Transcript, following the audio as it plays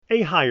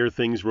A Higher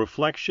Things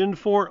Reflection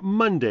for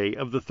Monday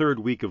of the third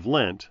week of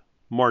Lent,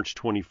 March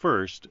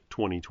 21st,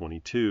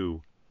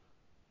 2022.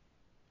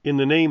 In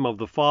the name of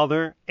the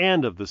Father,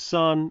 and of the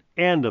Son,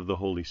 and of the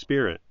Holy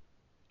Spirit.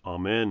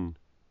 Amen.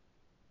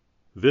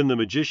 Then the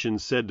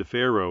magicians said to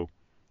Pharaoh,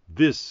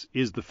 "This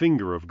is the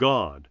finger of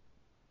God."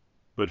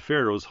 But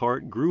Pharaoh's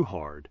heart grew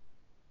hard,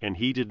 and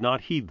he did not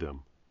heed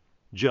them,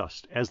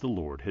 just as the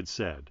Lord had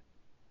said.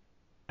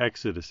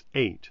 Exodus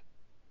 8,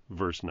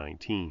 verse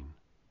 19.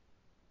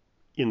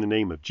 In the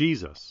name of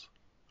Jesus.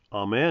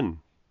 Amen.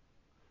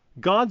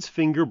 God's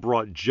finger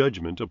brought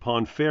judgment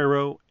upon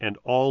Pharaoh and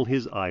all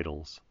his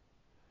idols.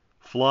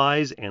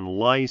 Flies and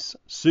lice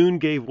soon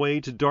gave way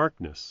to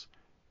darkness,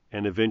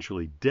 and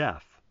eventually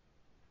death,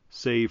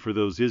 save for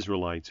those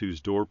Israelites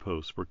whose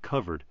doorposts were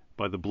covered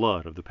by the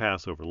blood of the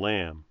Passover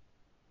lamb.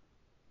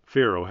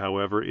 Pharaoh,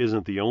 however,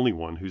 isn't the only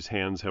one whose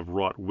hands have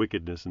wrought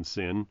wickedness and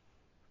sin.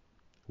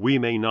 We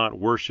may not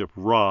worship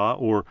Ra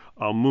or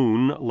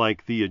Amun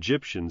like the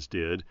Egyptians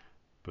did,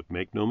 but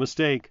make no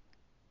mistake,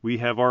 we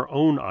have our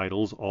own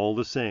idols all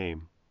the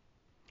same.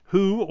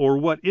 Who or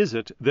what is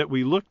it that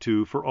we look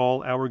to for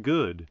all our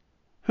good?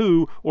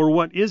 Who or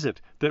what is it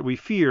that we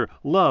fear,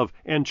 love,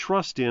 and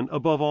trust in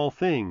above all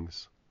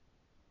things?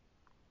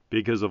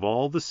 Because of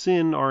all the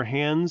sin our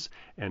hands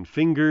and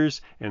fingers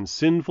and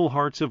sinful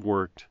hearts have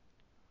worked,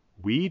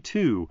 we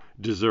too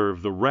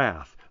deserve the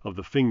wrath of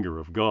the finger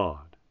of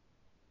God.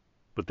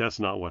 But that's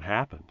not what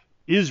happened.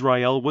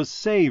 Israel was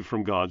saved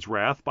from God's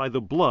wrath by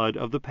the blood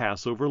of the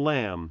Passover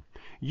lamb.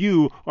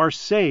 You are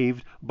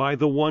saved by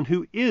the one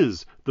who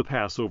is the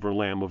Passover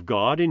lamb of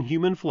God in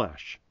human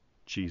flesh,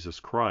 Jesus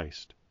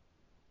Christ.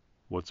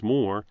 What's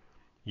more,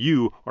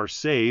 you are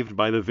saved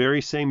by the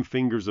very same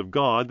fingers of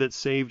God that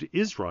saved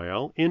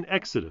Israel in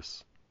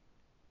Exodus.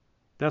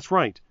 That's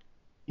right.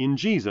 In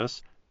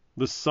Jesus,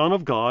 the Son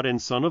of God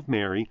and Son of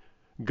Mary,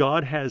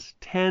 God has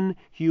 10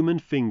 human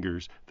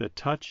fingers that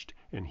touched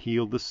and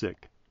healed the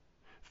sick.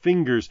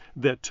 Fingers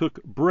that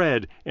took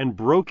bread and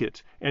broke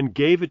it and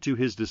gave it to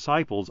his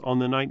disciples on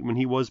the night when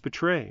he was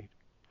betrayed.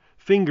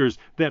 Fingers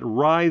that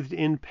writhed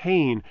in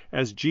pain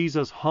as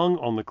Jesus hung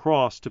on the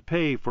cross to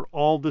pay for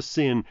all the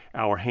sin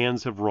our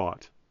hands have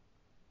wrought.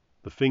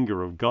 The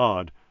finger of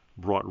God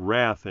brought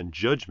wrath and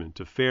judgment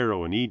to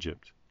Pharaoh and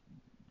Egypt.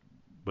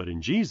 But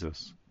in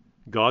Jesus,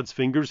 God's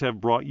fingers have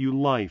brought you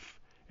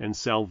life and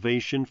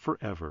salvation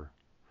forever.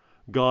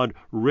 God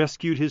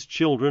rescued his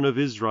children of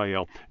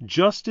Israel,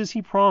 just as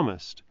he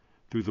promised,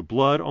 through the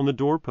blood on the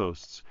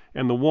doorposts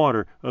and the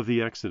water of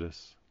the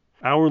Exodus.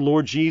 Our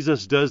Lord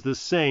Jesus does the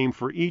same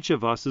for each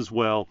of us as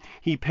well.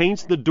 He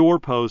paints the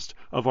doorpost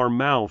of our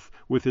mouth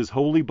with his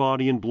holy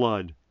body and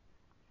blood.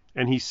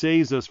 And he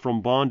saves us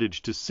from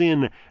bondage to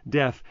sin,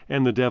 death,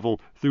 and the devil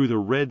through the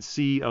Red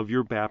Sea of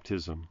your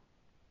baptism.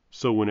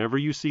 So whenever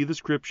you see the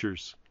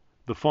Scriptures,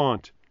 the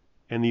font,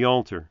 and the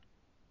altar,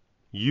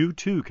 you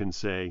too can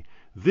say,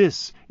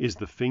 "This is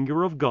the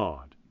finger of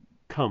God,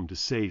 come to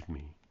save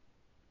me."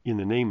 In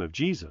the name of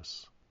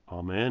Jesus,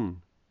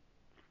 Amen.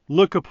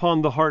 Look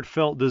upon the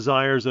heartfelt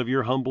desires of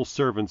your humble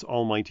servants,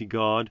 Almighty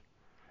God,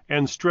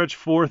 and stretch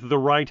forth the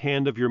right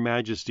hand of your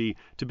majesty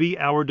to be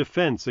our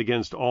defense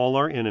against all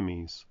our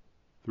enemies.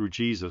 Through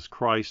Jesus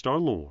Christ our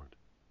Lord.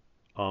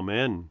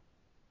 Amen.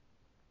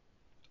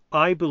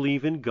 I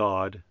believe in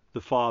God,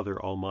 the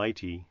Father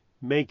Almighty,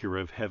 maker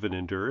of heaven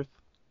and earth,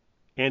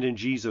 and in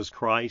Jesus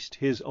Christ,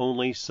 his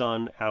only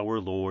Son, our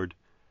Lord,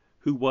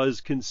 who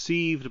was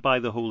conceived by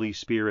the Holy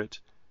Spirit,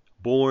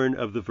 born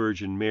of the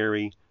Virgin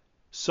Mary,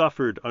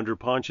 suffered under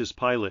Pontius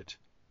Pilate,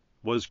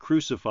 was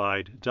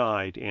crucified,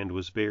 died, and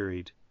was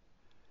buried.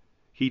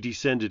 He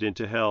descended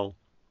into hell.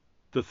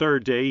 The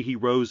third day he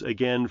rose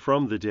again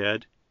from the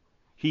dead.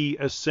 He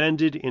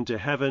ascended into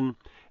heaven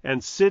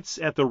and sits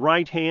at the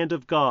right hand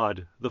of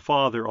God, the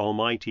Father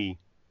Almighty.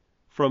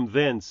 From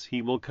thence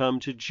he will come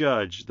to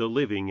judge the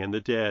living and the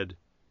dead.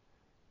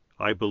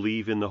 I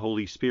believe in the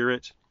Holy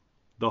Spirit,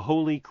 the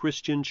holy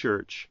Christian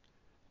Church,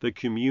 the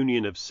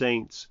communion of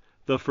saints,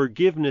 the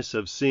forgiveness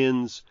of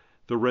sins,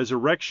 the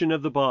resurrection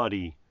of the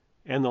body,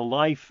 and the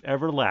life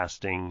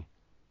everlasting.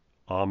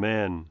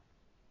 Amen.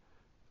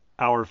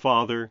 Our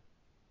Father,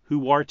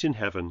 who art in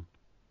heaven,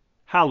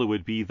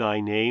 hallowed be thy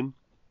name.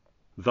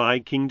 Thy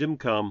kingdom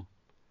come,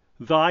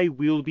 thy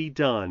will be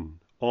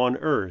done, on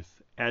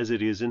earth as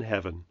it is in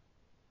heaven.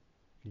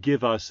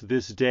 Give us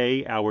this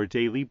day our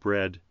daily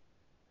bread,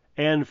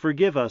 and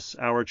forgive us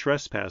our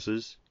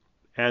trespasses,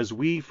 as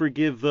we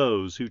forgive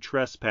those who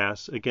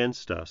trespass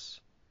against us.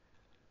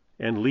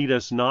 And lead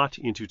us not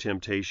into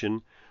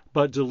temptation,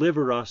 but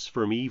deliver us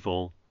from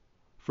evil.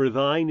 For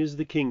thine is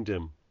the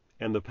kingdom,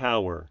 and the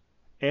power,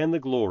 and the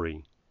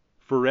glory,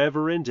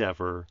 forever and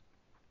ever.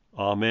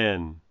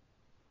 Amen.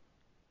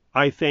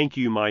 I thank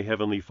you, my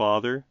heavenly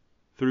Father,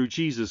 through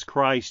Jesus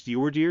Christ,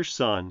 your dear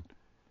Son,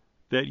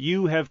 that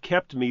you have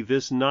kept me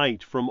this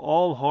night from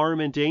all harm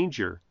and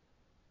danger.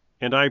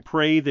 And I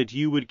pray that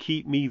you would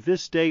keep me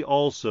this day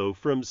also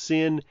from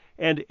sin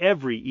and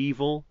every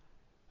evil,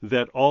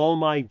 that all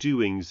my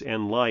doings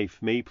and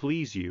life may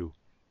please you.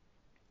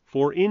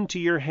 For into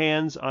your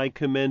hands I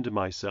commend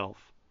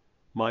myself,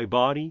 my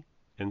body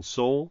and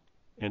soul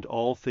and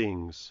all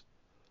things.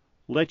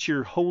 Let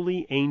your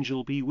holy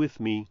angel be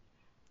with me,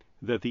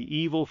 that the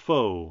evil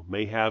foe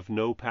may have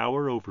no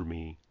power over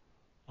me.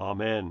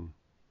 Amen.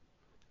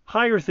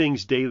 Higher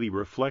Things Daily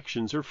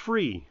Reflections are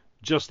free,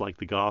 just like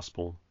the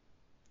Gospel,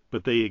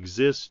 but they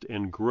exist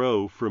and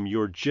grow from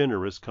your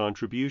generous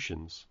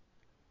contributions.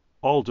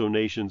 All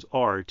donations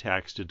are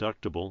tax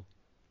deductible.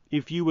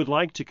 If you would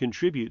like to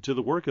contribute to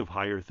the work of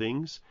Higher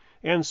Things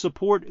and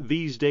support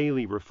these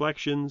daily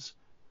reflections,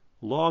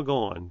 log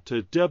on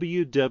to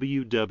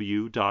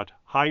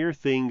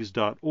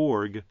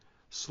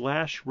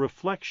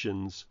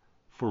www.higherthings.org/reflections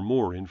for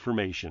more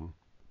information.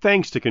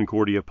 Thanks to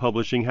Concordia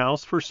Publishing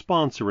House for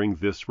sponsoring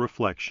this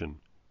reflection.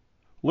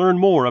 Learn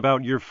more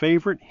about your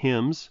favorite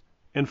hymns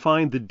and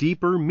find the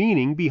deeper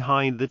meaning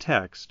behind the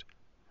text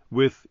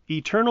with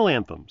Eternal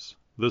Anthems,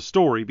 the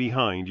story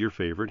behind your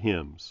favorite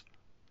hymns.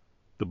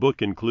 The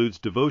book includes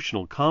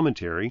devotional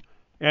commentary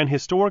and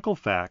historical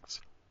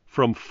facts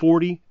from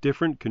 40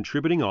 different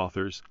contributing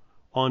authors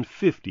on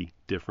 50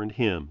 different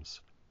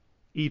hymns.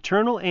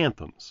 Eternal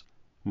Anthems,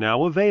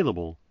 now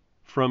available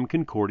from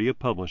Concordia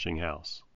Publishing House.